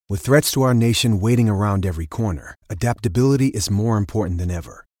With threats to our nation waiting around every corner, adaptability is more important than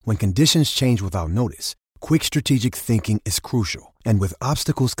ever. When conditions change without notice, quick strategic thinking is crucial. And with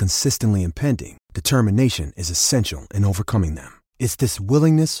obstacles consistently impending, determination is essential in overcoming them. It's this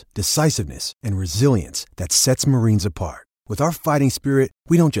willingness, decisiveness, and resilience that sets Marines apart. With our fighting spirit,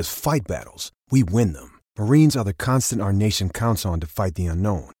 we don't just fight battles, we win them. Marines are the constant our nation counts on to fight the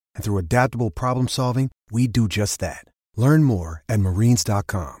unknown. And through adaptable problem solving, we do just that. Learn more at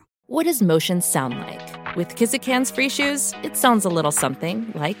marines.com. What does motion sound like? With Kizikans free shoes, it sounds a little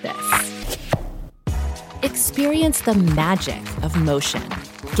something like this. Experience the magic of motion.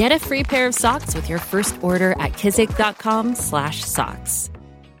 Get a free pair of socks with your first order at kizik.com/socks.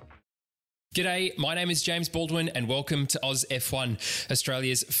 G'day, my name is James Baldwin and welcome to Oz F1,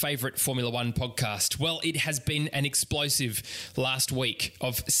 Australia's favourite Formula One podcast. Well, it has been an explosive last week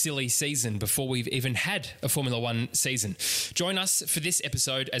of silly season before we've even had a Formula One season. Join us for this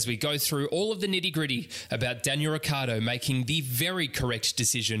episode as we go through all of the nitty-gritty about Daniel Ricciardo making the very correct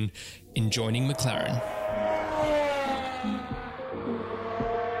decision in joining McLaren.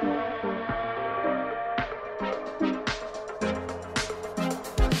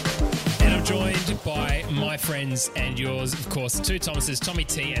 Joined by my friends and yours, of course, two Thomases, Tommy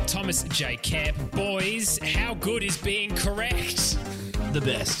T and Thomas J. Camp. Boys, how good is being correct? The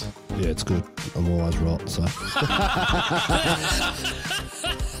best. Yeah, it's good. I'm always right, so.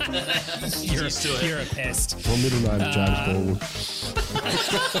 You're a pest. My middle name is James Baldwin.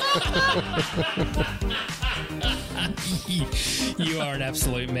 You are an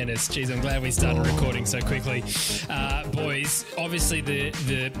absolute menace. Jeez, I'm glad we started recording so quickly. Boys, obviously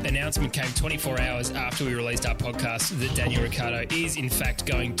the announcement came 24 hours after we released our podcast that Daniel Ricciardo is in fact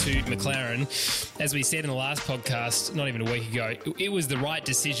going to McLaren. As we said in the last podcast, not even a week ago, it was the right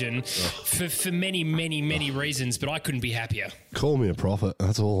decision for many, many, many reasons, but I couldn't be happier. Call me a prophet,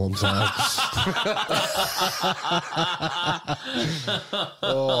 that's all I'm saying.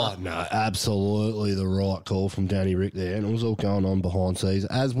 Oh, no, absolutely the right call from Danny Rick there, and it was all going on behind scenes.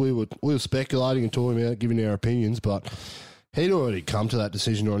 As we were speculating and talking about, giving our opinions, but he'd already come to that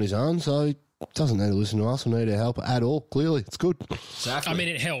decision on his own, so he doesn't need to listen to us or need our help at all. Clearly, it's good. Exactly. I mean,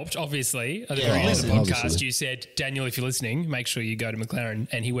 it helped, obviously. At the very end of the podcast, you said, Daniel, if you're listening, make sure you go to McLaren.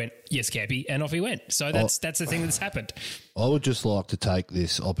 And he went, yes, Cappy, and off he went. So that's the thing that's happened. I would just like to take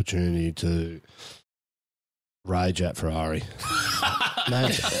this opportunity to rage at Ferrari.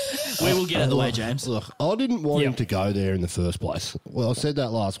 Man, we will get out of the way, James. Look, I didn't want him to go there in the first place. Well, I said that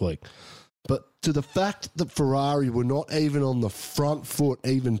last week. But to the fact that Ferrari were not even on the front foot,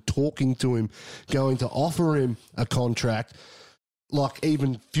 even talking to him, going to offer him a contract, like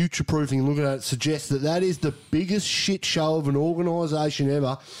even future-proofing, looking at it, suggests that is the biggest shit show of an organisation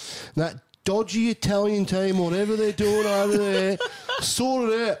ever. That dodgy Italian team, whatever they're doing over there,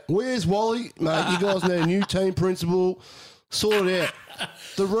 sort it out. Where's Wally? Mate, you guys need a new team principal. Sort it out.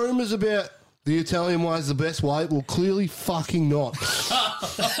 The rumours about the Italian way is the best way, well, clearly fucking not.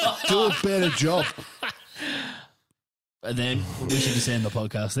 Do a better job. And then we should just end the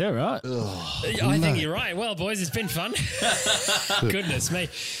podcast there, right? I think you're right. Well, boys, it's been fun. Goodness me.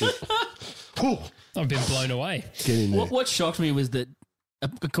 I've been blown away. Get in there. What shocked me was that,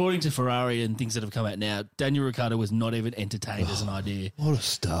 according to Ferrari and things that have come out now, Daniel Ricciardo was not even entertained as an idea. What a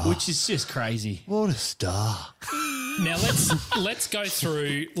star. Which is just crazy. What a star. Now let's go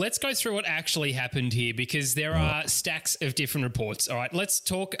through what actually happened here, because there are stacks of different reports. All right, let's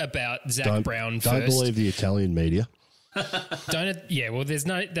talk about Zach Brown first. Don't believe the Italian media. There's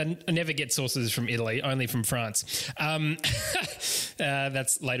I never get sources from Italy, only from France.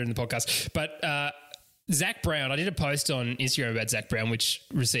 That's later in the podcast. But Zach Brown, I did a post on Instagram about Zach Brown, which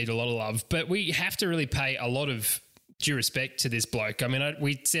received a lot of love, but we have to really pay a lot of due respect to this bloke. I mean,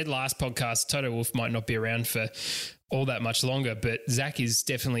 we said last podcast, Toto Wolff might not be around for all that much longer, but Zach is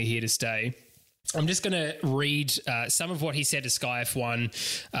definitely here to stay. I'm just going to read some of what he said to Sky F1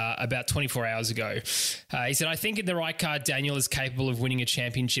 about 24 hours ago. He said, I think in the right car, Daniel is capable of winning a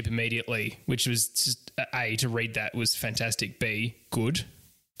championship immediately, which was just, A, to read that was fantastic. B, good,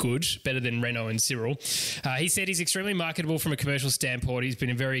 better than Renault and Cyril. He said he's extremely marketable from a commercial standpoint. He's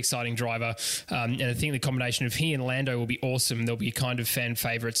been a very exciting driver. And I think the combination of he and Lando will be awesome. They'll be kind of fan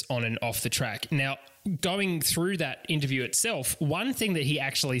favourites on and off the track. Now, going through that interview itself, one thing that he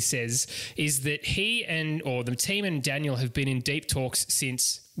actually says is that the team and Daniel have been in deep talks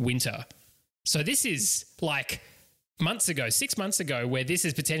since winter. So this is like 6 months ago, where this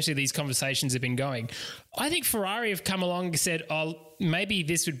is potentially these conversations have been going. I think Ferrari have come along and said, oh, maybe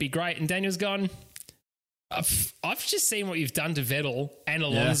this would be great. And Daniel's gone, I've just seen what you've done to Vettel and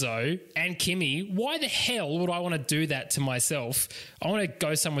Alonso and Kimi. Why the hell would I want to do that to myself? I want to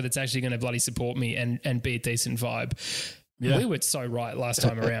go somewhere that's actually going to bloody support me and be a decent vibe. Yeah. We were so right last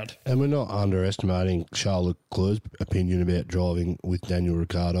time around. And we're not underestimating Charles Leclerc's opinion about driving with Daniel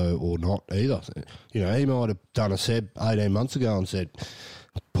Ricciardo or not either. You know, he might have done a Seb 18 months ago and said,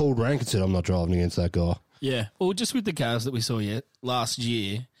 pulled rank and said, I'm not driving against that guy. Yeah. Well, just with the cars that we saw last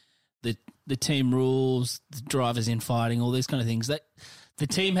year, the team rules, the drivers infighting, all these kind of things, that the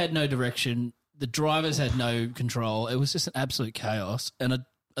team had no direction, the drivers had no control. It was just an absolute chaos. And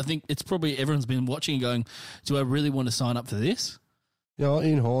I think it's probably everyone's been watching and going, do I really want to sign up for this? You know,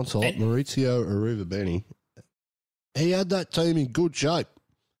 in hindsight, Maurizio Arrivabene, he had that team in good shape.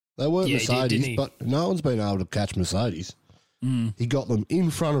 They weren't Mercedes, but no one's been able to catch Mercedes. He got them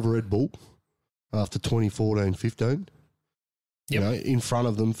in front of Red Bull after 2014-15. You know, in front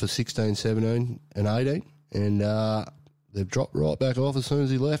of them for 16, 17 and 18. And they've dropped right back off as soon as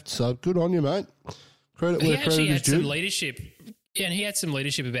he left. So good on you, mate. Credit where credit is due. Some leadership. Yeah, and he had some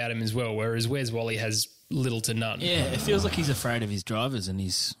leadership about him as well, whereas Wes Wally has little to none. Yeah, it feels like he's afraid of his drivers and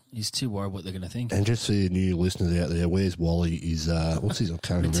he's too worried what they're going to think. And just for your new listeners out there, Where's Wally is, what's his, I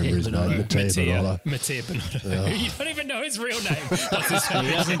can't remember his name. Mattia Binotto. Yeah. You don't even know his real name. He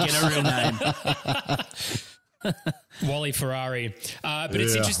doesn't get a real name. Wally Ferrari. But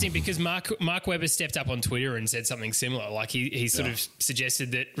it's interesting because Mark Webber stepped up on Twitter and said something similar. Like he sort of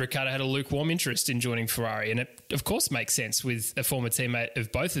suggested that Ricciardo had a lukewarm interest in joining Ferrari. And it, of course, makes sense with a former teammate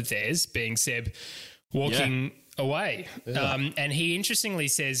of both of theirs being Seb walking away. And he interestingly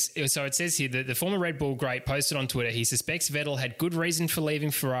says, so it says here that the former Red Bull great posted on Twitter, he suspects Vettel had good reason for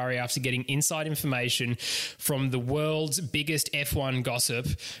leaving Ferrari after getting inside information from the world's biggest F1 gossip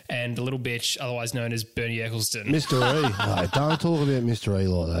and a little bitch, otherwise known as Bernie Eccleston. Mr. E. No, don't talk about Mr. E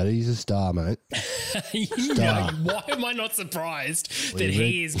like that. He's a star, mate. Star. Why am I not surprised that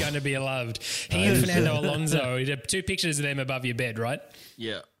he is going to be loved? He and Fernando Alonso, you have 2 pictures of them above your bed, right?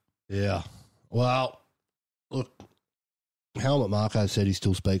 Yeah. Yeah. Well, look, Helmut Marko said he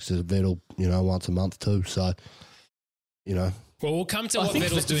still speaks to Vettel, once a month too. So, Well, we'll come to what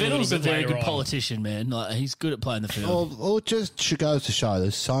Vettel's doing. Vettel's a very good on. Politician, man. Like, he's good at playing the field. Well, it just goes to show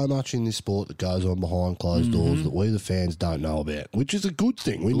there's so much in this sport that goes on behind closed doors that we, the fans, don't know about, which is a good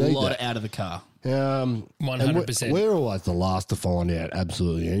thing. We need that. Out of the car. 100%. We're always the last to find out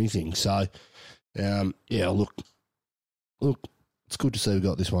absolutely anything. So, look, it's good to see we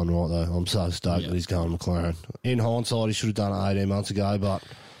got this one right, though. I'm so stoked that he's going McLaren. In hindsight, he should have done it 18 months ago, but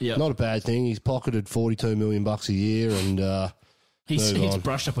not a bad thing. He's pocketed $42 million a year, and he's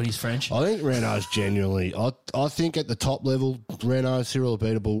brushed up on his French. I think Renault's genuinely. I think at the top level, Renault, Cyril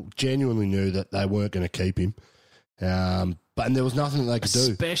Abiteboul genuinely knew that they weren't going to keep him, and there was nothing that they could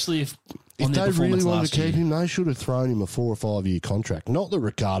do. Especially if they really wanted to keep him, they should have thrown him a 4 or 5 year contract. Not that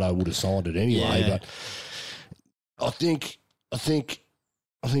Ricciardo would have signed it anyway, but I think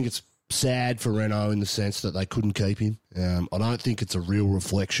it's sad for Renault in the sense that they couldn't keep him. I don't think it's a real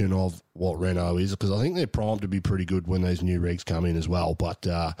reflection of what Renault is, because I think they're primed to be pretty good when these new regs come in as well. But,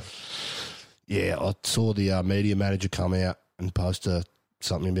 I saw the media manager come out and post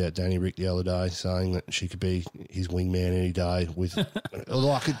something about Danny Rick the other day, saying that she could be his wingman any day.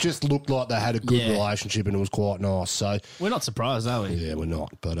 Like, it just looked like they had a good relationship and it was quite nice. So we're not surprised, are we? Yeah, we're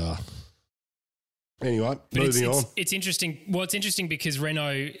not. But anyway, but moving on. It's interesting. Well, it's interesting because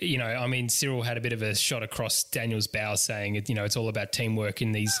Renault, Cyril had a bit of a shot across Daniel's bow saying, it's all about teamwork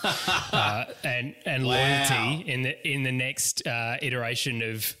in these and loyalty in the next iteration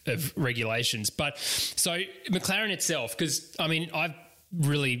of regulations. But so McLaren itself, because I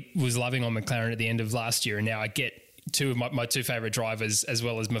really was loving on McLaren at the end of last year, and now I get 2 of my 2 favourite drivers as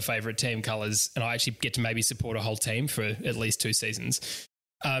well as my favourite team colours, and I actually get to maybe support a whole team for at least 2 seasons.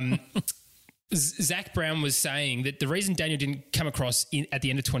 Zach Brown was saying that the reason Daniel didn't come across at the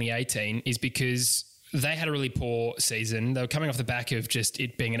end of 2018 is because they had a really poor season. They were coming off the back of just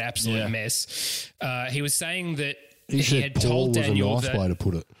it being an absolute mess. He was saying that he had told Daniel was a nice way to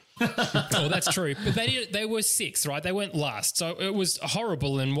put it. Oh, that's true. But they were 6th, right? They weren't last. So it was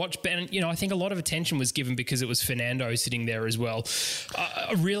horrible. And I think a lot of attention was given because it was Fernando sitting there as well.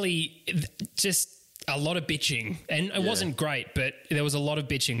 Really, just a lot of bitching. And it wasn't great, but there was a lot of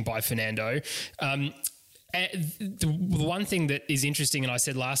bitching by Fernando. The one thing that is interesting, and I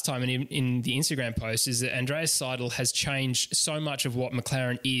said last time and in the Instagram post, is that Andreas Seidel has changed so much of what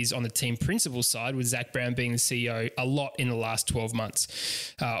McLaren is on the team principal side, with Zach Brown being the CEO a lot in the last 12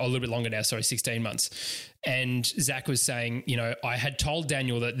 months, or a little bit longer now, 16 months. And Zach was saying, I had told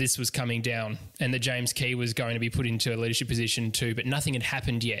Daniel that this was coming down and that James Key was going to be put into a leadership position too, but nothing had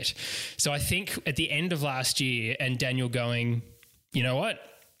happened yet. So I think at the end of last year and Daniel going, you know what?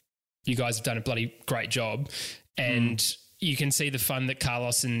 You guys have done a bloody great job. And you can see the fun that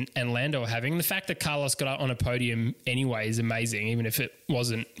Carlos and Lando are having. The fact that Carlos got on a podium anyway is amazing, even if it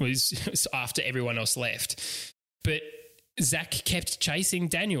was after everyone else left. But Zach kept chasing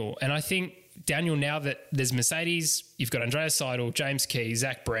Daniel. And I think Daniel, now that there's Mercedes, you've got Andreas Seidel, James Key,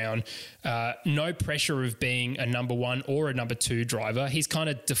 Zach Brown, no pressure of being a number one or a number two driver. He's kind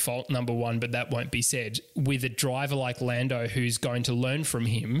of default number one, but that won't be said. With a driver like Lando who's going to learn from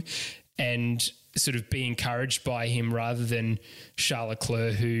him and sort of be encouraged by him rather than Charles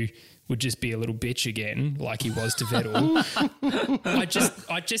Leclerc, who would just be a little bitch again, like he was to Vettel.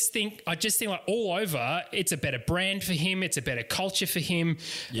 I just think like all over, it's a better brand for him. It's a better culture for him.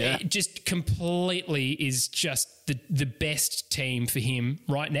 Yeah. It just completely is just the best team for him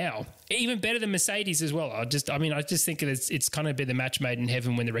right now. Even better than Mercedes as well. I just think it's kind of been the match made in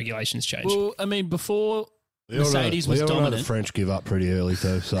heaven when the regulations change. Well, I mean, before Mercedes was dominant. The French give up pretty early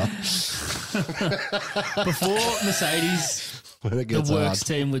too, so. Before Mercedes... the works hard.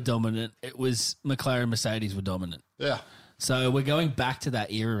 team were dominant. It was McLaren, Mercedes were dominant. Yeah. So we're going back to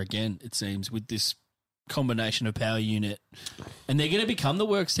that era again, it seems, with this combination of power unit. And they're going to become the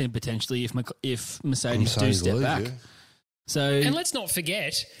works team potentially if Mercedes do step back. Yeah. So, and let's not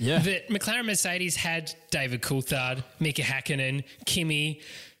forget that McLaren Mercedes had David Coulthard, Mika Hakkinen, Kimi,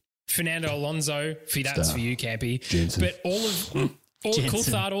 Fernando Alonso. That's for you, Campy. Jensen. But all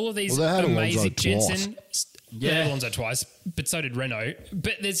Coulthard, all of these they had amazing Alonso Jensen. Yeah, Alonso twice, but so did Renault.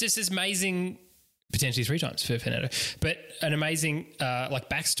 But there's just this amazing, potentially 3 times for Fernando, but an amazing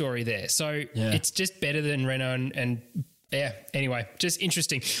backstory there. So it's just better than Renault and anyway, just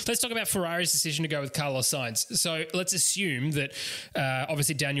interesting. Let's talk about Ferrari's decision to go with Carlos Sainz. So let's assume that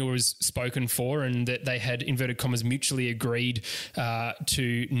obviously Daniel was spoken for and that they had, inverted commas, mutually agreed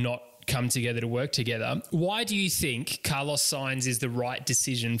to not come together to work together. Why do you think Carlos Sainz is the right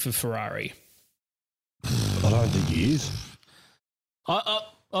decision for Ferrari? I don't think he is. I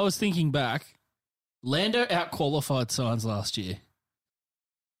was thinking back. Lando out-qualified Sainz last year.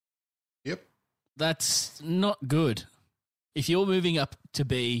 Yep. That's not good. If you're moving up to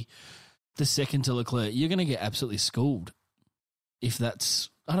be the second to Leclerc, you're going to get absolutely schooled. If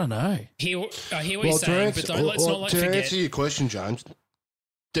that's, I don't know. I hear what you're saying, but let's not forget. To answer your question, James,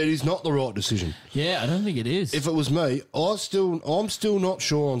 that is not the right decision. Yeah, I don't think it is. If it was me, I'm still not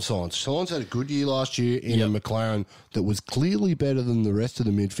sure on Sainz. Sainz had a good year last year in a McLaren that was clearly better than the rest of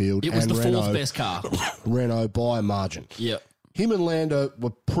the midfield. It was and the Renault, fourth best car. Renault by a margin. Yep. Him and Lando were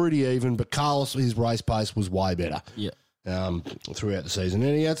pretty even, but Carlos, his race pace was way better. Yep. Throughout the season.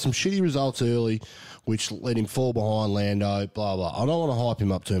 And he had some shitty results early, which let him fall behind Lando, blah, blah. I don't want to hype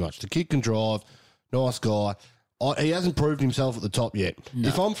him up too much. The kid can drive, nice guy. He hasn't proved himself at the top yet. No.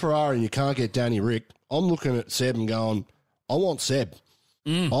 If I'm Ferrari and you can't get Danny Rick, I'm looking at Seb and going, I want Seb.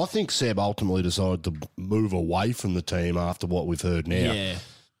 I think Seb ultimately decided to move away from the team after what we've heard now. Yeah.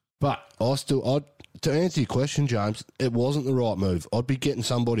 But to answer your question, James, it wasn't the right move. I'd be getting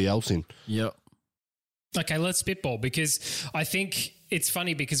somebody else in. Yep. Okay, let's spitball, because I think it's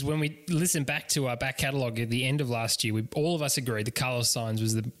funny because when we listen back to our back catalogue at the end of last year, all of us agreed that Carlos Sainz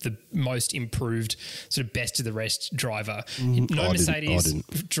was the most improved, sort of best of the rest driver. No Mercedes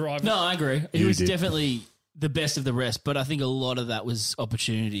driver. No, I agree. He was definitely the best of the rest, but I think a lot of that was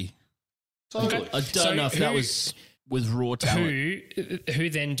opportunity. Totally. I don't know if that was raw talent. Who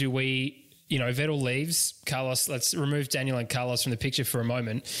then do we, Vettel leaves, Carlos, let's remove Daniel and Carlos from the picture for a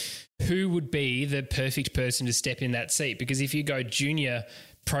moment. Who would be the perfect person to step in that seat? Because if you go junior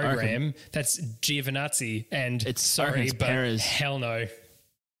program, that's Giovinazzi, and it's but Perez. Hell no.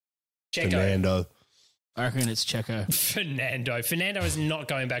 Checo. Fernando. I reckon it's Checo. Fernando is not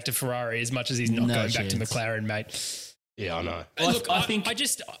going back to Ferrari as much as he's not going back to McLaren, mate. Yeah, I know. Look, I think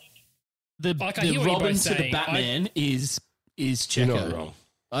the Robin to the Batman is Checo. You're not wrong.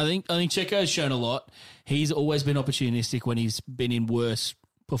 I think Checo's shown a lot. He's always been opportunistic when he's been in worse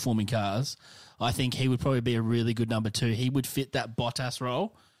performing cars. I think he would probably be a really good number 2. He would fit that Bottas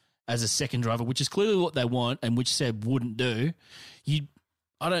role as a second driver, which is clearly what they want and which Seb wouldn't do. Maybe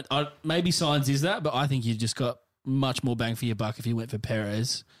Sainz is that, but I think you just got much more bang for your buck if you went for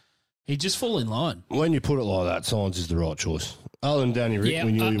Perez. He just fall in line. When you put it like that, Sainz is the right choice. Other than Danny Rick, Yeah,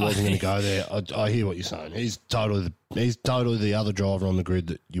 we knew he wasn't going to go there. I hear what you're saying. He's totally the other driver on the grid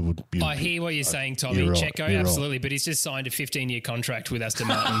that you would. I hear what you're saying, Tommy. You're right, Checo, you're absolutely, but he's just signed a 15-year contract with Aston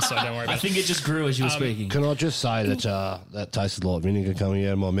Martin, so don't worry about I think it just grew as you were speaking. Can I just say that that tasted like vinegar coming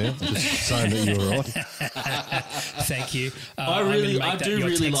out of my mouth? Just saying that you were right. Thank you. I do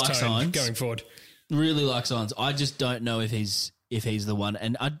really like Sainz going forward. Really like Sainz. I just don't know if he's the one.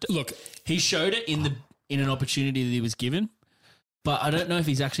 And Look, he showed it in an opportunity that he was given. But I don't know if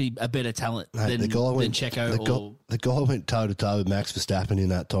he's actually a better talent than Checo. The guy went toe-to-toe with Max Verstappen in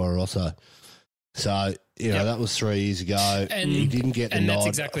that Toro Rosso. So, that was 3 years ago. And he didn't get the nod. And that's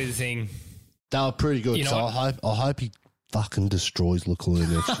exactly the thing. They were pretty good. So I hope he fucking destroys Leclerc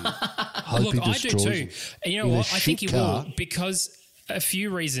next year. I do too. And you know what? I think he will, because a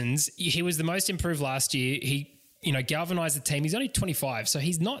few reasons. He was the most improved last year. He galvanized the team. He's only 25, so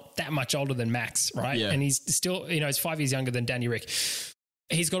he's not that much older than Max, right? Yeah. And he's still, he's 5 years younger than Danny Rick.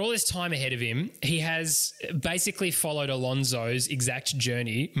 He's got all this time ahead of him. He has basically followed Alonso's exact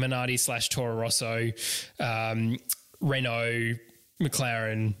journey, Minardi / Toro Rosso, Renault,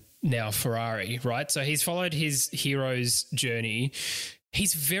 McLaren, now Ferrari, right? So he's followed his hero's journey.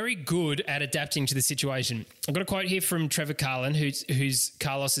 He's very good at adapting to the situation. I've got a quote here from Trevor Carlin, who's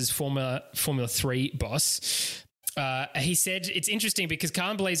Carlos's Formula 3 boss. He said, it's interesting because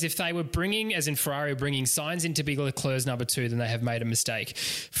Carlin believes if they were Ferrari bringing Sainz in to be Leclerc's number 2, then they have made a mistake.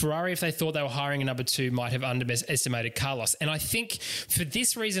 Ferrari, if they thought they were hiring a number 2, might have underestimated Carlos. And I think for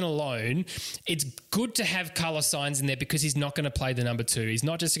this reason alone, it's good to have Carlos Sainz in there because he's not going to play the number 2. He's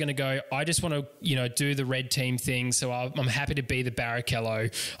not just going to go, I just want to, do the red team thing. So I'm happy to be the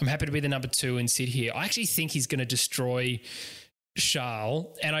Barrichello. I'm happy to be the number 2 and sit here. I actually think he's going to destroy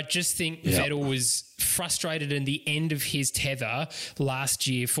Charles, and I just think Vettel was frustrated in the end of his tether last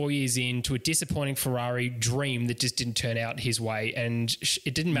year, 4 years into a disappointing Ferrari dream that just didn't turn out his way. And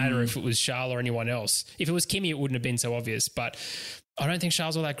it didn't matter if it was Charles or anyone else. If it was Kimi, it wouldn't have been so obvious. But I don't think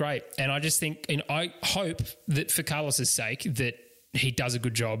Charles all that great. And I just think, and I hope that for Carlos's sake, that he does a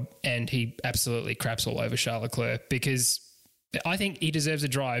good job and he absolutely craps all over Charles Leclerc, because I think he deserves a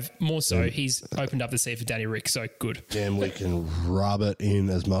drive. More so, he's opened up the seat for Danny Rick, so good. And we can rub it in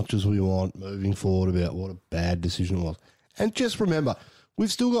as much as we want moving forward about what a bad decision it was. And just remember, we've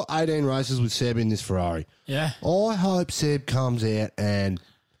still got 18 races with Seb in this Ferrari. Yeah. I hope Seb comes out and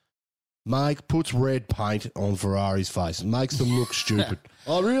puts red paint on Ferrari's face and makes them look stupid.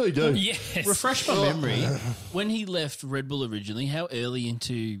 I really do. Yes. Refresh my memory. When he left Red Bull originally, how early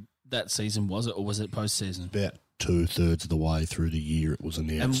into that season was it, or was it post-season? About 2/3 of the way through the year it was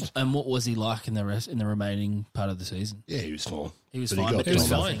announced. And what was he like in the remaining part of the season? Yeah, he was fine. He was But fine. He was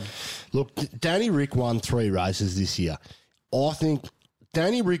fine. Look, Danny Rick won 3 races this year. I think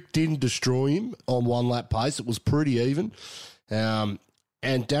Danny Rick didn't destroy him on one lap pace. It was pretty even.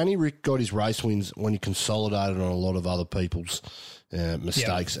 And Danny Rick got his race wins when he consolidated on a lot of other people's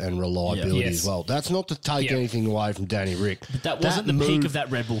mistakes and reliability as well. That's not to take anything away from Danny Rick. But that wasn't the peak of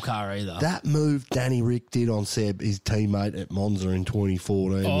that Red Bull car either. That move Danny Rick did on Seb, his teammate at Monza in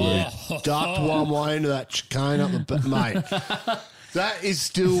 2014, where he ducked one way into that chicane up the mate. That is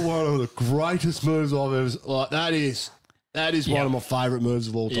still one of the greatest moves I've ever. Like that is one of my favourite moves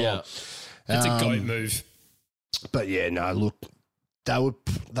of all time. Yeah. It's a GOAT move. But yeah, no, look, they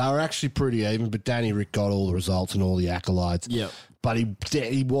were actually pretty even. But Danny Rick got all the results and all the accolades. Yeah. But he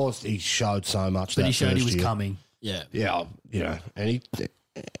showed so much. But that he showed he was year. coming. Yeah. Yeah, and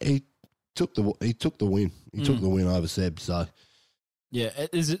he took the win. He took the win over Seb. So yeah,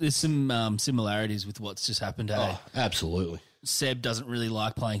 there's some similarities with what's just happened. Hey? Oh, absolutely. Seb doesn't really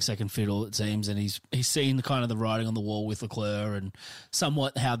like playing second fiddle, it seems, and he's seen the kind of the writing on the wall with Leclerc and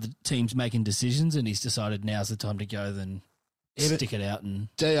somewhat how the team's making decisions, and he's decided now's the time to go. Then stick it out. And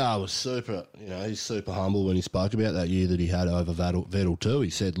DR was super. He's super humble when he spoke about that year that he had over Vettel too. He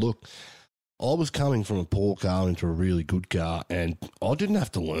said, "Look, I was coming from a poor car into a really good car, and I didn't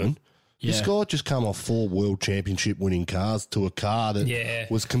have to learn." Yeah. This guy just come off 4 world championship winning cars to a car that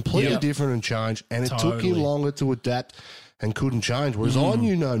was completely different and changed, and it took him longer to adapt and couldn't change. Whereas I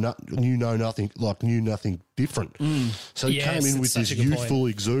knew nothing different. So he came in with this youthful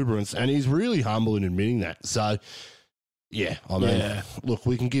exuberance, and he's really humble in admitting that. So, yeah, I mean, look,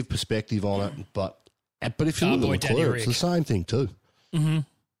 we can give perspective on it, but if you look at Leclerc, it's the same thing too. Mm-hmm.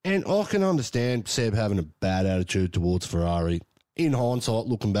 And I can understand Seb having a bad attitude towards Ferrari. In hindsight,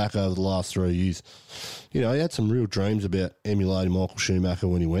 looking back over the last 3 years, he had some real dreams about emulating Michael Schumacher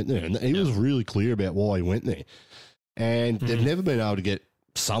when he went there. And he was really clear about why he went there. And they've never been able to get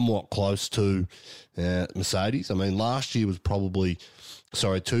somewhat close to Mercedes. I mean, last year was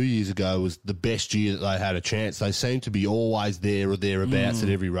 2 years ago was the best year that they had a chance. They seem to be always there or thereabouts at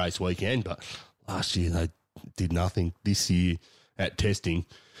every race weekend, but last year they did nothing. This year at testing,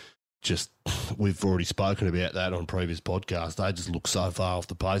 we've already spoken about that on previous podcasts. They just look so far off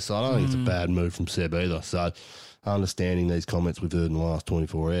the pace. So I don't think it's a bad move from Seb either. So understanding these comments we've heard in the last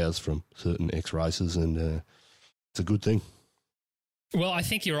 24 hours from certain ex-racers, and it's a good thing. Well, I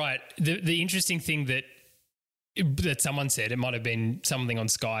think you're right. The interesting thing that someone said, it might have been something on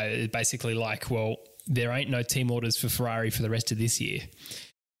Sky, is basically like, well, there ain't no team orders for Ferrari for the rest of this year.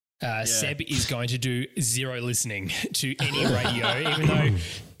 Seb is going to do zero listening to any radio,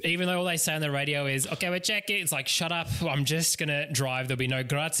 even though all they say on the radio is, okay, we're checking. It's like, shut up. I'm just going to drive. There'll be no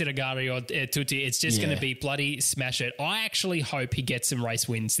grazie regari or tutti. It's just going to be bloody smash it. I actually hope he gets some race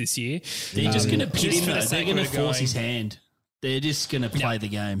wins this year. They're just going to pit him. They're going to force his hand. They're just going to play the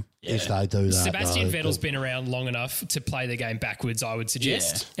game. If they do that. Sebastian Vettel's been around long enough to play the game backwards, I would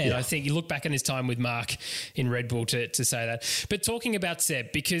suggest. Yeah. And I think you look back on his time with Mark in Red Bull to say that. But talking about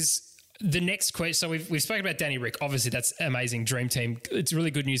Seb, because the next question, so we've spoken about Danny Rick. Obviously, that's amazing. Dream team. It's really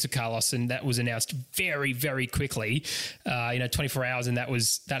good news for Carlos, and that was announced very, very quickly. 24 hours, and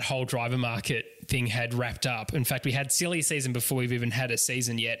that whole driver market thing had wrapped up. In fact, we had silly season before we've even had a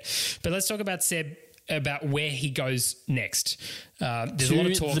season yet. But let's talk about Seb, about where he goes next. There's a lot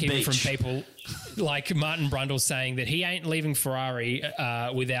of talk even from people like Martin Brundle saying that he ain't leaving Ferrari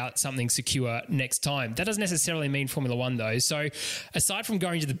without something secure next time. That doesn't necessarily mean Formula One though. So aside from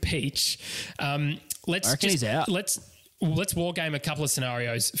going to the beach, he's out. Let's war game a couple of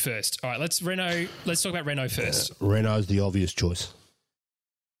scenarios first. All right, let's talk about Renault first. Renault's the obvious choice.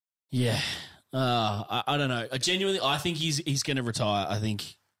 Yeah. I don't know. I think he's going to retire. I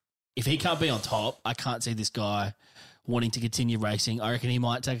think if he can't be on top, I can't see this guy wanting to continue racing. I reckon he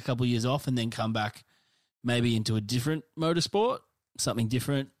might take a couple of years off and then come back maybe into a different motorsport, something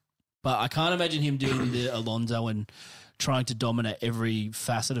different. But I can't imagine him doing the Alonso and trying to dominate every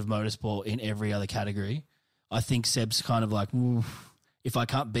facet of motorsport in every other category. I think Seb's kind of like, if I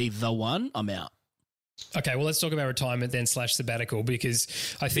can't be the one, I'm out. Okay, well, let's talk about retirement then / sabbatical, because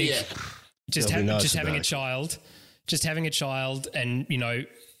I think just having a child and,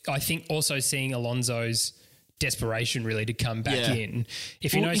 I think also seeing Alonso's desperation really to come back in.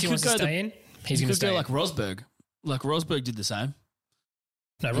 If he knows he wants to stay in, he's going to stay in. Like Rosberg. Like Rosberg did the same.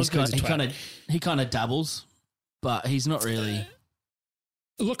 No, Rosberg's a twat. He kind of dabbles, but he's not really.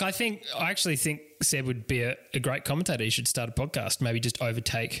 Look, I actually think Seb would be a great commentator. He should start a podcast, maybe just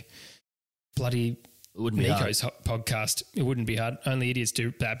overtake bloody Nico's podcast. It wouldn't be hard. Only idiots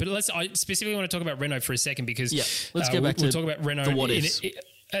do that. But I specifically want to talk about Renault for a second because let's go back we'll talk about Renault the what ifs.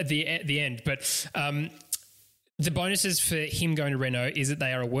 At the end. But the bonuses for him going to Renault is that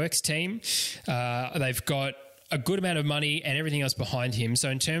they are a works team. They've got a good amount of money and everything else behind him. So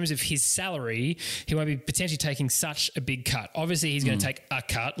in terms of his salary, he won't be potentially taking such a big cut. Obviously, he's going to take a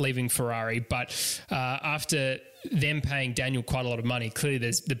cut leaving Ferrari, but after them paying Daniel quite a lot of money, clearly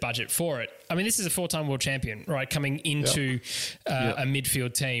there's the budget for it. I mean, this is a 4-time world champion, right? Coming into a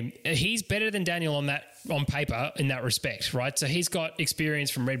midfield team. He's better than Daniel on paper in that respect, right? So he's got experience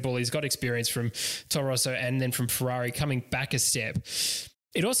from Red Bull, he's got experience from Toro Rosso and then from Ferrari coming back a step.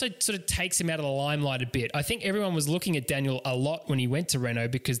 It also sort of takes him out of the limelight a bit. I think everyone was looking at Daniel a lot when he went to Renault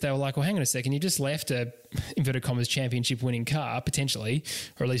because they were like, well, hang on a second, you just left a, inverted commas, championship winning car, potentially,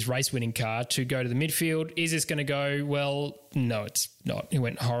 or at least race winning car, to go to the midfield. Is this going to go well? No, it's not. It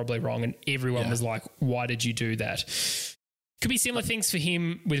went horribly wrong and everyone was like, why did you do that? Could be similar things for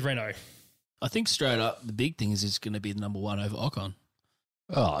him with Renault. I think straight up, the big thing is it's going to be the number one over Ocon.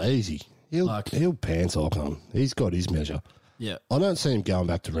 Oh, easy. He'll pants Ocon. He's got his measure. Yeah. I don't see him going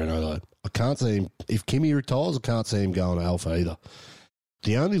back to Renault, though. I can't see him. If Kimi retires, I can't see him going to Alpha either.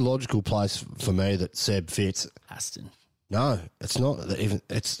 The only logical place for me that Seb fits... Aston. No, it's not even.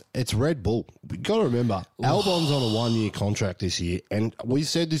 It's Red Bull. You've got to remember, Albon's on a 1-year contract this year, and we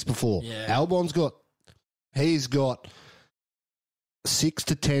said this before. Yeah. Albon's he's got 6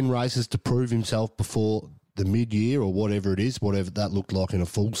 to 10 races to prove himself before the mid-year or whatever it is, whatever that looked like in a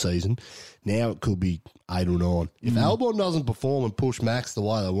full season. Now it could be 8 or 9. If Albon doesn't perform and push Max the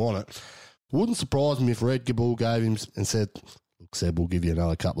way they want it, wouldn't surprise me if Red Bull gave him and said, look, Seb, we'll give you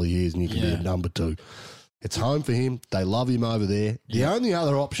another couple of years and you can be a number 2. It's home for him. They love him over there. The only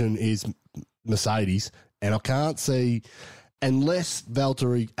other option is Mercedes, and I can't see, unless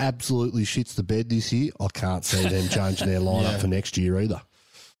Valtteri absolutely shits the bed this year, I can't see them changing their lineup for next year either.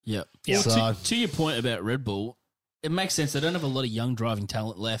 Yep. Yeah. So, to your point about Red Bull, it makes sense. They don't have a lot of young driving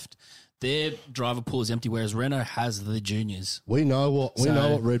talent left. their driver pool is empty, whereas Renault has the juniors. We know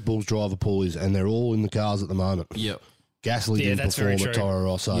what Red Bull's driver pool is, and they're all in the cars at the moment. Yep. Gasly didn't perform at Toro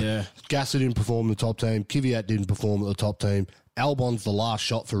Rosso. Yeah. Gasly didn't perform at the top team. Kvyat didn't perform at the top team. Albon's the last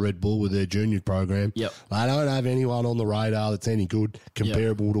shot for Red Bull with their junior program. Yep. They don't have anyone on the radar that's any good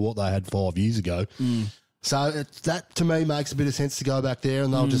comparable to what they had 5 years ago. So that, to me, makes a bit of sense to go back there,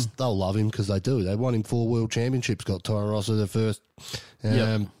 and they'll love him because they do. They won him 4 world championships, got Toro Rosso their first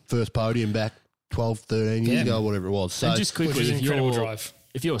podium back 12, 13 years ago, whatever it was. So and just quickly, drive.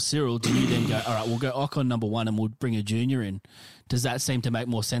 If you're Cyril, do you then go, all right, we'll go Ocon number 1 and we'll bring a junior in? Does that seem to make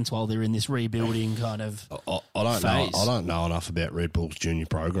more sense while they're in this rebuilding kind of phase? I don't know enough about Red Bull's junior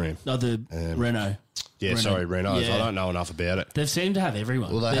program. No, the Renault. Renault. Yeah. I don't know enough about it. They seem to have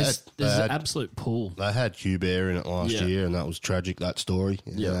everyone. Well, there's an absolute pool. They had Hubert in it last year, and that was tragic, that story.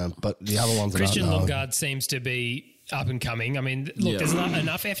 Yeah. But the other ones Christian I don't know. Lundgaard seems to be up and coming. I mean, look, there's not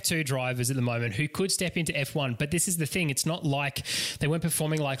enough F2 drivers at the moment who could step into F1, but this is the thing. It's not like they weren't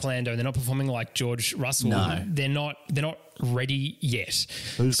performing like Lando. They're not performing like George Russell. No. They're not ready yet.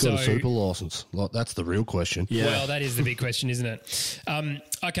 Who's got a super license? Like, that's the real question. Yeah. Well, that is the big question, isn't it?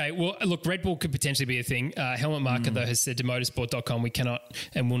 Okay, well, look, Red Bull could potentially be a thing. Helmut Marko, though, has said to motorsport.com, we cannot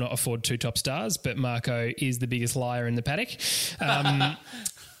and will not afford 2 top stars, but Marko is the biggest liar in the paddock.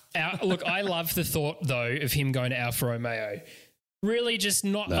 Look, I love the thought, though, of him going to Alfa Romeo. Really just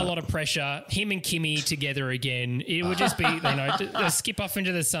not a lot of pressure. Him and Kimi together again. It would just be, a skip off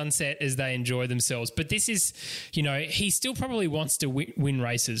into the sunset as they enjoy themselves. But this is, he still probably wants to win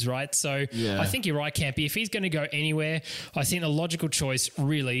races, right? So I think you're right, Campy. If he's going to go anywhere, I think the logical choice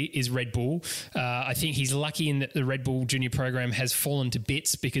really is Red Bull. I think he's lucky in that the Red Bull junior program has fallen to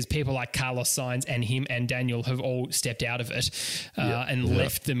bits because people like Carlos Sainz and him and Daniel have all stepped out of it and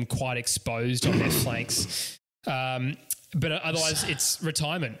left them quite exposed on their flanks. But otherwise, it's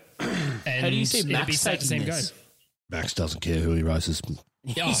retirement. And How do you see it'd Max be safe to see him go. Max doesn't care who he races.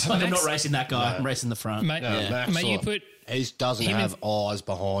 He's like, I'm not racing that guy. I'm racing the front. Mate, Max, you put... He doesn't have eyes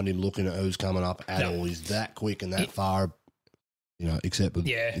behind him looking at who's coming up at all. He's that quick and that far, except with...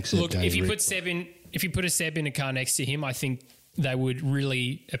 Look, if you put a Seb in a car next to him, I think they would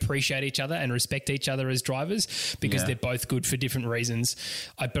really appreciate each other and respect each other as drivers because they're both good for different reasons.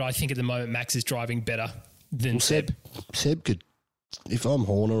 But I think at the moment, Max is driving better than Seb. Seb could, if I'm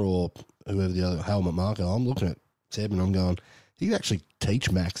Horner or whoever the other, Helmut Marko, I'm looking at Seb and I'm going, he could actually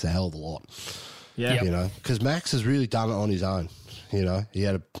teach Max a hell of a lot. Yeah. Because Max has really done it on his own. He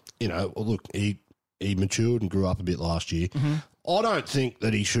had he matured and grew up a bit last year. Mm-hmm. I don't think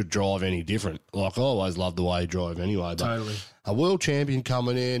that he should drive any different. Like, I always loved the way he drove anyway. But Totally. A world champion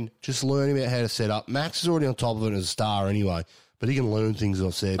coming in, just learning about how to set up. Max is already on top of it as a star anyway. But he can learn things,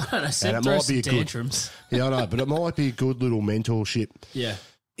 I've said. Seb and it might be a tantrums. I know, but it might be a good little mentorship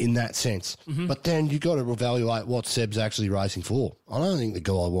in that sense. Mm-hmm. But then you got to evaluate what Seb's actually racing for. I don't think the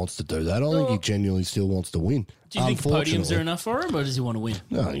guy wants to do that. I think he genuinely still wants to win. Do you think podiums are enough for him, or does he want to win?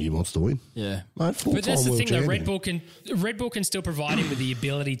 No, he wants to win. Yeah. Mate, but that's the thing, though. Champion. Red Bull can still provide him with the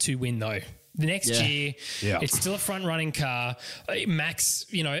ability to win, though. The next year, it's still a front-running car. Max,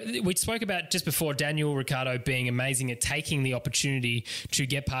 we spoke about just before Daniel Ricciardo being amazing at taking the opportunity to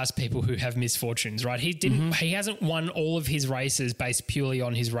get past people who have misfortunes, right? He hasn't won all of his races based purely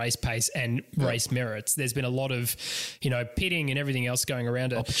on his race pace and race merits. There's been a lot of, pitting and everything else going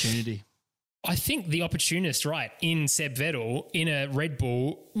around it. Opportunity. I think the opportunist, right, in Seb Vettel, in a Red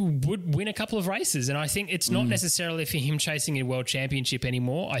Bull, would win a couple of races. And I think it's not necessarily for him chasing a world championship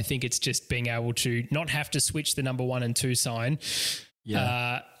anymore. I think it's just being able to not have to switch the number 1 and 2 sign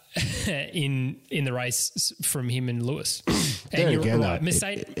in the race from him and Lewis. And you're again, right. though,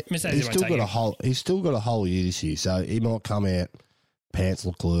 Mercedes he's still got a whole year this year, so he might come out, pants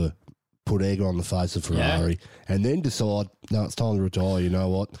Leclerc, put egg on the face of Ferrari, and then decide, no, it's time to retire. You know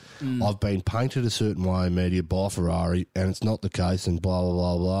what? I've been painted a certain way in media by Ferrari, and it's not the case, and blah, blah,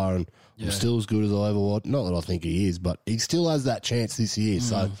 blah, blah, and I'm still as good as I ever was. Not that I think he is, but he still has that chance this year.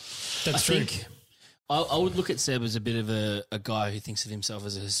 So that's true. I would look at Seb as a bit of a guy who thinks of himself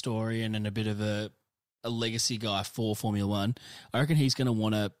as a historian and a bit of a legacy guy for Formula One. I reckon he's going to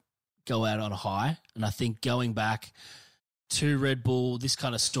want to go out on a high, and I think going back to Red Bull, this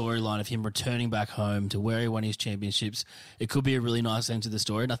kind of storyline of him returning back home to where he won his championships, it could be a really nice end to the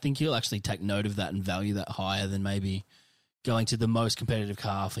story. And I think he'll actually take note of that and value that higher than maybe going to the most competitive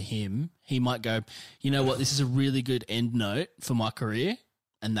car for him. He might go, you know what, this is a really good end note for my career,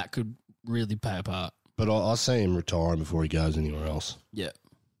 and that could really pay a part. But I see him retiring before he goes anywhere else. Yeah.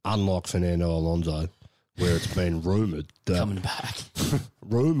 Unlike Fernando Alonso, where it's been rumoured that coming back.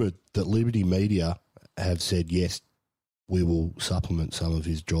 rumoured that Liberty Media have said yes, we will supplement some of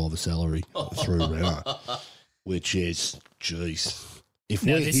his driver salary through Renault, which is, geez. If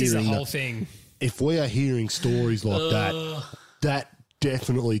Now, we're this is the hearing whole thing. if we are hearing stories like that, that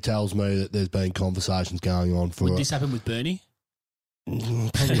definitely tells me that there's been conversations going on for. Would this happen with Bernie? Probably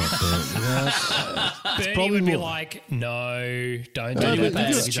not Bernie. Bernie probably would be more- like, no, don't No, do but that.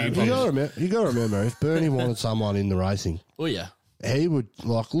 you That's got stupid. to remember, if Bernie wanted someone in the racing, Oh, yeah. he would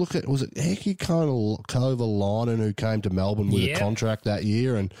look at, was it Hecky Kovalainen who came to Melbourne with Yep. a contract that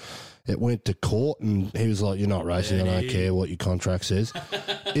year, and it went to court, and he was like, "You're not racing. I don't care what your contract says."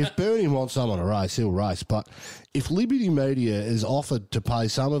 If Bernie wants someone to race, he'll race. But if Liberty Media is offered to pay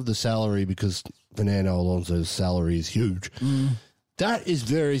some of the salary because Fernando Alonso's salary is huge, that is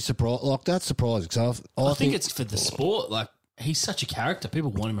very surprising. Like, that's surprising. So I think it's for the sport. Like, he's such a character.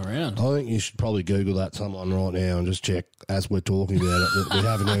 People want him around. I think you should probably Google that someone right now and just check as we're talking about it that we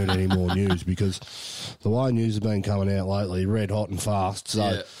haven't heard any more news, because the way news has been coming out lately, red hot and fast.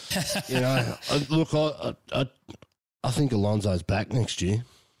 So, I think Alonso's back next year.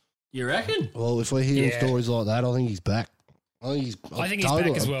 You reckon? Well, if we're hearing Yeah. stories like that, I think he's back. I think he's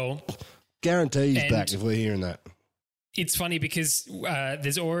back as well. Guarantee he's And- back if we're hearing that. It's funny because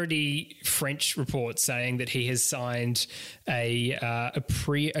there's already French reports saying that he has signed a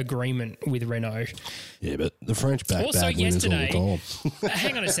pre-agreement with Renault. Yeah, but the French back Also bad winners all the yesterday- time.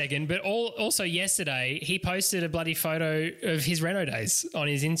 Hang on a second, but also yesterday he posted a bloody photo of his Renault days on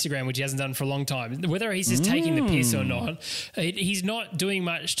his Instagram, which he hasn't done for a long time. Whether he's just taking the piss or not, he's not doing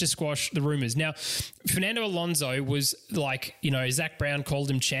much to squash the rumours. Now, Fernando Alonso was like, Zach Brown called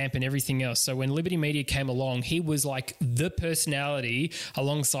him champ and everything else. So when Liberty Media came along, he was like the personality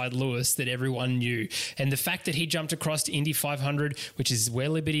alongside Lewis that everyone knew. And the fact that he jumped across to Indy 500, which is where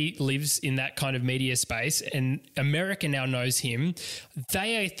Liberty lives in that kind of media space, and America now knows him,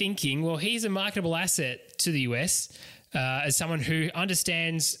 they are thinking, well, he's a marketable asset to the US as someone who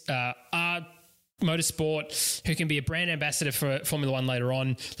understands our motorsport, who can be a brand ambassador for Formula One later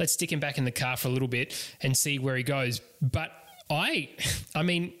on. Let's stick him back in the car for a little bit and see where he goes. But I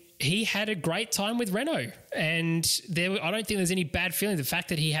mean, he had a great time with Renault, and I don't think there's any bad feeling. The fact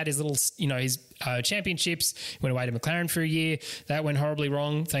that he had his little, his championships, went away to McLaren for a year, that went horribly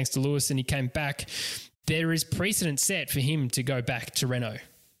wrong thanks to Lewis, and he came back. There is precedent set for him to go back to Renault.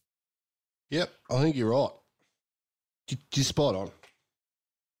 Yep, I think you're right. You're spot on.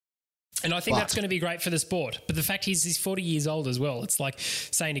 And I think that's going to be great for the sport. But the fact he's 40 years old as well, it's like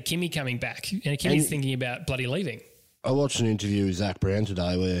saying to Kimi coming back, and Kimi's thinking about bloody leaving. I watched an interview with Zach Brown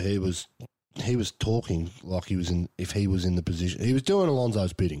today where he was talking like he was in the position. He was doing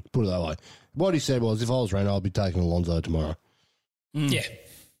Alonso's bidding, put it that way. What he said was, if I was Renault, I'd be taking Alonso tomorrow. Yeah.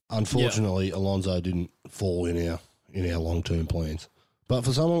 Unfortunately, Alonso didn't fall in our long-term plans. But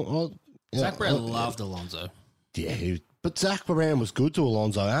for someone... Zach Brown loved Alonso. Yeah, but Zach Brown was good to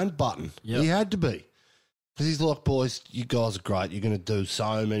Alonso and Button. Yep. He had to be. Because he's like, boys, you guys are great. You're going to do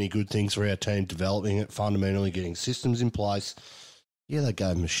so many good things for our team, developing it, fundamentally getting systems in place. Yeah, they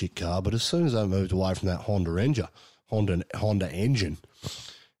gave him a shit car, but as soon as they moved away from that Honda engine,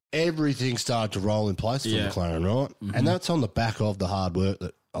 everything started to roll in place for McLaren, right? Mm-hmm. And that's on the back of the hard work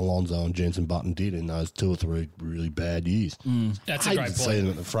that Alonso and Jenson Button did in those 2 or 3 really bad years. That's a I great hated to see point. them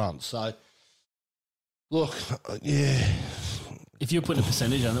at the front. So, look, yeah, If you're putting a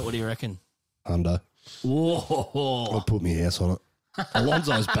percentage on it, what do you reckon? Hundo. Whoa. I'll put my house on it.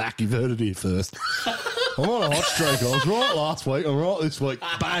 Alonso's back. You've heard it here first. I'm on a hot streak. I was right last week. I'm right this week.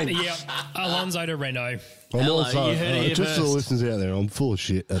 Bang. Yeah, Alonso to Renault. I'm Hello, also, you heard it here just for the first. listeners out there, I'm full of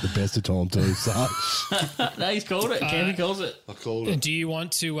shit at the best of time too. So No, he's called it. Cammy calls it. I called it. Do you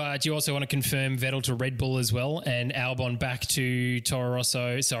want to? Do you also want to confirm Vettel to Red Bull as well, and Albon back to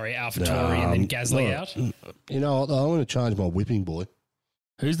AlphaTauri, and then Gasly out? You know what? Though? I'm going to change my whipping boy.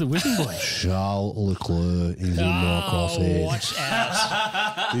 Who's the whipping boy? Charles Leclerc is in my crosshairs. Watch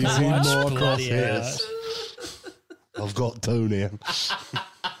out! He's in Watch my bloody crosshairs. I've got 2 now.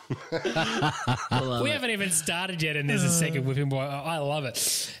 We haven't even started yet, and there's a second whipping boy. I love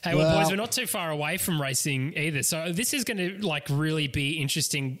it. Hey, well, Well- boys, we're not too far away from racing either, so this is going to really be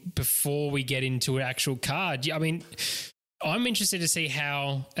interesting before we get into an actual card. I mean, I'm interested to see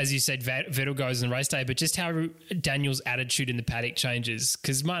how, as you said, Vettel goes on race day, but just how Daniel's attitude in the paddock changes.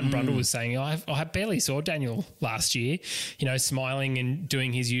 Because Martin Brundle was saying, I barely saw Daniel last year, smiling and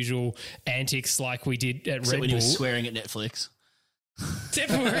doing his usual antics like we did at So Red when he Bull. was swearing at Netflix.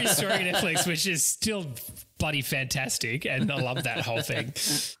 Temporary story Netflix, which is still bloody fantastic, and I love that whole thing.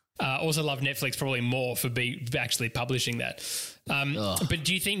 Also love Netflix probably more for actually publishing that. But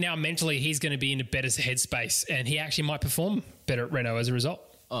do you think now mentally he's going to be in a better headspace and he actually might perform better at Renault as a result?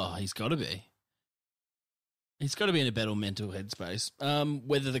 Oh, he's got to be. He's got to be in a better mental headspace.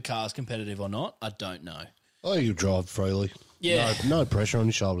 Whether the car's competitive or not, I don't know. I think he'll drive freely. Yeah. No pressure on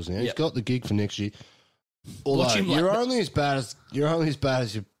his shoulders now. He's Yep. got the gig for next year. Although Watch him you're only as bad as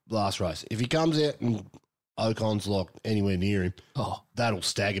your last race. If he comes out and Ocon's like anywhere near him, that'll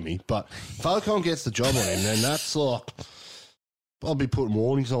stagger me. But if Ocon gets the job on him, then that's like I'll be putting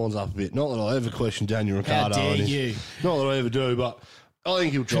warning signs up a bit. Not that I ever question Daniel Ricciardo. How dare you? Not that I ever do, but I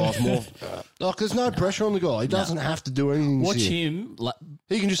think he'll drive more. Like, there's no pressure on the guy. He doesn't have to do anything. Watch this year. him.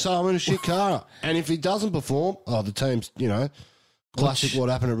 He can just say, I'm in a shit car. And if he doesn't perform, the team's, classic what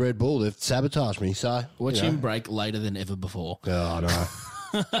happened at Red Bull. They've sabotaged me. So Watch him break later than ever before. Oh, I know.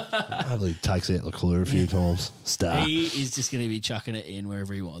 Hopefully he takes out Leclerc a few times. Star. He is just going to be chucking it in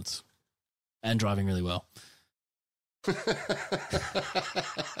wherever he wants and driving really well.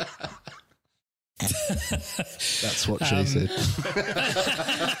 That's what she said.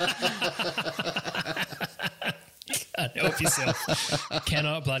 Can't help yourself.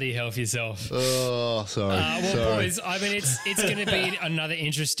 Cannot bloody help yourself. Oh, sorry. Well, boys, I mean, it's going to be another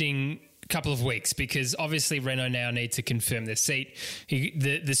interesting couple of weeks because obviously Renault now need to confirm their seat.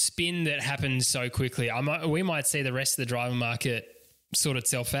 The spin that happens so quickly, we might see the rest of the driver market sort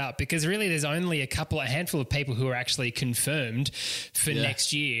itself out because really there's only a handful of people who are actually confirmed for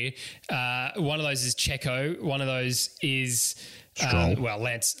next year. One of those is Checo. One of those is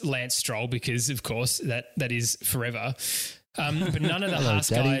Lance Stroll because of course that is forever. But none of the Haas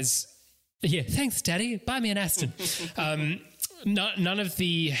guys. Yeah, thanks, Daddy. Buy me an Aston. None of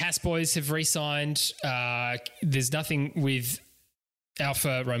the Haas boys have re-signed. There's nothing with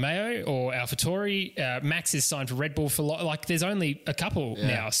Alfa Romeo or AlphaTauri. Max is signed for Red Bull for there's only a couple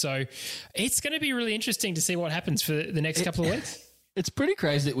now. So it's going to be really interesting to see what happens for the next couple of weeks. It's pretty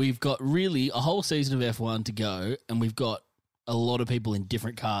crazy that we've got really a whole season of F1 to go and we've got a lot of people in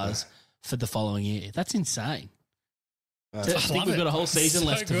different cars for the following year. That's insane. I think we've got a whole season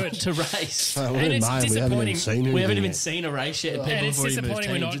left to race. And it's disappointing. We haven't even seen a race yet. And it's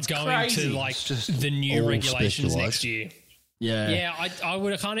disappointing we're not going to the new regulations next year. Yeah. I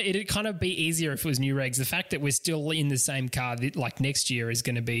would have it'd kind of be easier if it was new regs. The fact that we're still in the same car next year is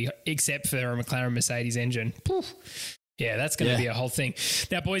going to be, except for a McLaren Mercedes engine. Poof. Yeah, that's going to be a whole thing.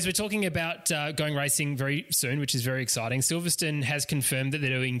 Now, boys, we're talking about going racing very soon, which is very exciting. Silverstone has confirmed that they're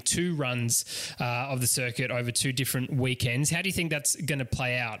doing 2 runs of the circuit over 2 different weekends. How do you think that's going to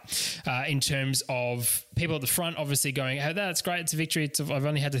play out in terms of people at the front obviously going, oh, that's great, it's a victory. I've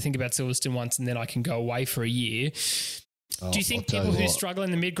only had to think about Silverstone once and then I can go away for a year. Do you think people who struggle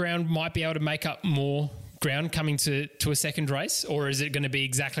in the mid-ground might be able to make up more ground coming to a second race, or is it going to be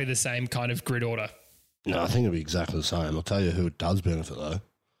exactly the same kind of grid order? No, I think it'll be exactly the same. I'll tell you who it does benefit, though.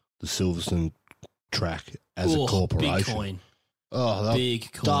 The Silverstone track as a corporation. Big coin. They'll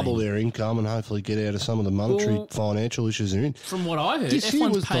big coin. Double their income and hopefully get out of some of the monetary financial issues they're in. From what I heard,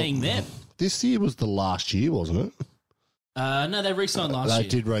 F1's paying them. This year was the last year, wasn't it? No, they re-signed last year. They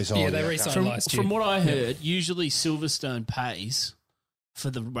did re-sign. Yeah, they re-signed last year. From what I heard, usually Silverstone pays for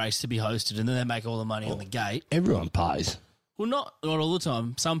the race to be hosted and then they make all the money on the gate. Everyone pays. Well, not all the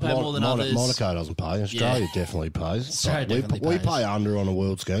time. Some pay more than others. Monaco doesn't pay. Australia definitely pays. Australia definitely we pays. pay under on a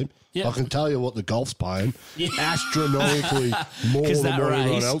world scheme. Yep. I can tell you what the golf's paying. Astronomically more than that what everyone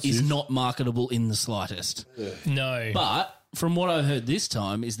race else is not marketable in the slightest. No. But from what I've heard this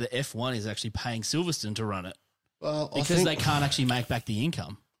time is that F1 is actually paying Silverstone to run it. Well, because they can't actually make back the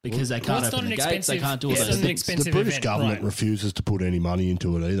income. Because they can't open the gates, they can't do all those things. The British government refuses to put any money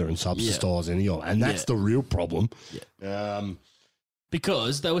into it either and subsidise any of it. And that's the real problem. Yeah.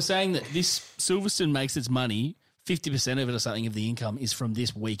 Because they were saying that this Silverstone makes its money, 50% of it or something of the income is from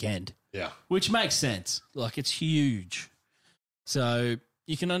this weekend. Yeah. Which makes sense. It's huge. So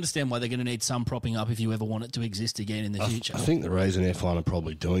you can understand why they're going to need some propping up if you ever want it to exist again in the future. I think the reason F1 are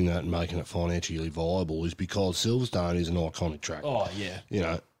probably doing that and making it financially viable is because Silverstone is an iconic track. Oh,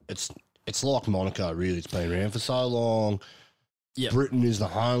 yeah. It's like Monaco, really. It's been around for so long. Yep. Britain is the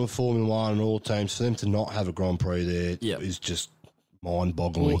home of Formula One and all teams. For them to not have a Grand Prix there is just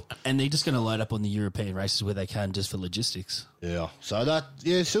mind-boggling. Well, and they're just going to load up on the European races where they can just for logistics. Yeah. So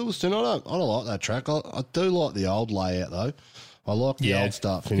Silverstone, I don't like that track. I do like the old layout, though. I like the old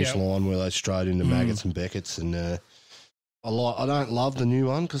start-finish line where they straight into Maggots and Beckett's, and I don't love the new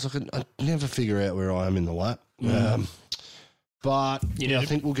one because I never figure out where I am in the lap. But I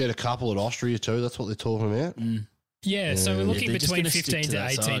think we'll get a couple at Austria too. That's what they're talking about. Yeah, so we're looking between 15 to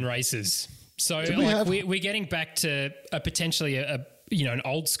 18 races. So we're getting back to potentially an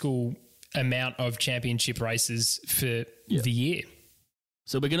old school amount of championship races for the year.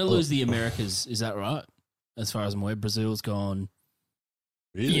 So we're going to lose the Americas, is that right? As far as I'm aware, Brazil's gone.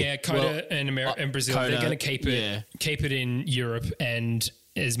 Really? Yeah, Coda and Brazil, Coda, they're going to keep it in Europe and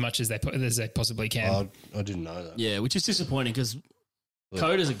as much as they possibly can. I didn't know that. Yeah, which is disappointing because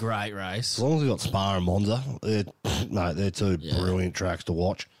Coda's a great race. As long as we got Spa and Monza, they're two brilliant tracks to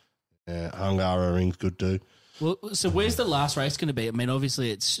watch. Hungaroring's good too. Well, so where's the last race going to be? I mean,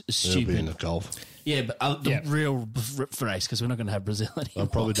 obviously it's It'll be in the stupid. Gulf. Yeah, but the real race because we're not going to have Brazil anymore. They'll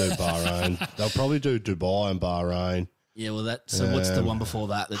probably do Bahrain. They'll probably do Dubai and Bahrain. Yeah, well, what's the one before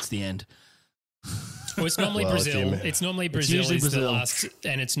that? That's the end. Well, it's normally Brazil. It's It's normally Brazil usually is Brazil. the last,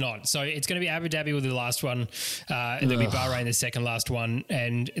 and it's not. So it's going to be Abu Dhabi with the last one. There'll be Bahrain the second last one,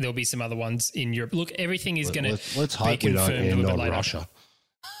 and there'll be some other ones in Europe. Look, everything is going to Let's be hope we don't confirmed a end little on bit later. Russia.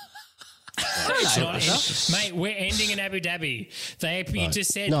 It's not, mate, we're ending in Abu Dhabi. You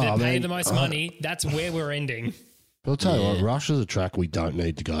just said No, they I pay mean, the most money. That's where we're ending. I'll tell you what, Russia's a track we don't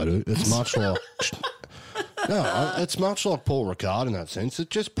need to go to. It's much like it's much like Paul Ricard in that sense. It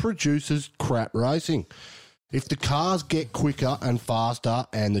just produces crap racing. If the cars get quicker and faster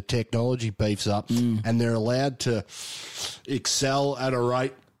and the technology beefs up and they're allowed to excel at a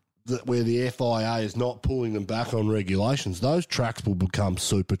rate where the FIA is not pulling them back on regulations, those tracks will become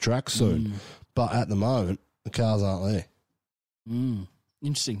super tracks soon. But at the moment, the cars aren't there.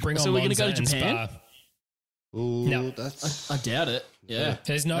 Interesting. Bring so on we're going to go Monza to and Japan? Spa. Ooh, No. that's I doubt it. Yeah.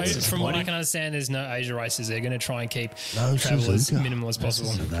 There's no, That's from what I disappointing. can understand, there's no Asia races. They're going to try and keep No travel as Suzuka. minimal as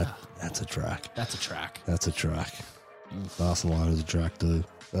possible. that's a track. That's a track. That's a track. Barcelona's a track too.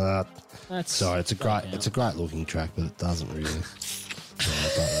 That's Sorry, it's a great looking track, but it doesn't really.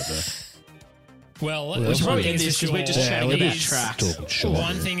 Well, We should probably one thing end is this for because we're just sure chatting about is- tracks. Talking shit.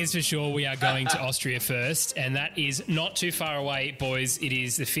 One thing is for sure, we are going to Austria first, and that is not too far away, boys. It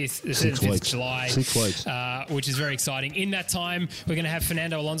is the 5th of weeks. July. 6 weeks. Which is very exciting. In that time, we're going to have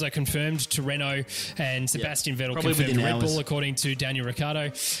Fernando Alonso confirmed to Renault and Sebastian Vettel Probably confirmed to within Red Bull, hours. according to Daniel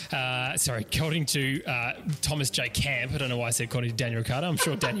Ricciardo. According to Thomas J. Camp. I don't know why I said according to Daniel Ricciardo. I'm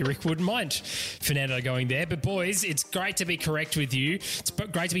sure Daniel Rick wouldn't mind Fernando going there. But boys, it's great to be correct with you. It's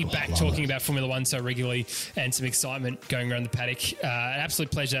great to be back talking about Formula One so regularly and some excitement going around the paddock. An absolute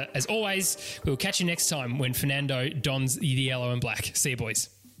pleasure. As always, we'll catch you next time when Fernando dons the yellow and black. See you, boys.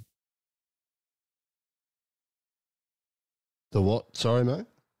 The what? Sorry, mate.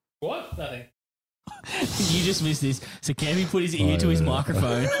 What? Nothing. You just missed this. So Cammy put his ear to his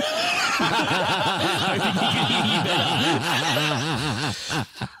microphone. Hoping he could hear you better.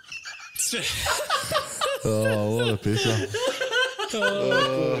 Oh, what a pisser.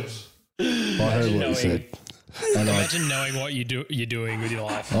 I heard what you said. And Imagine knowing what you're doing with your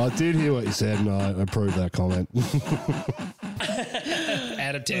life. I did hear what you said, and I approve that comment.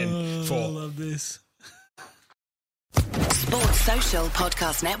 Out of 10, 4. I love this. Sports Social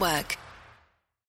Podcast Network.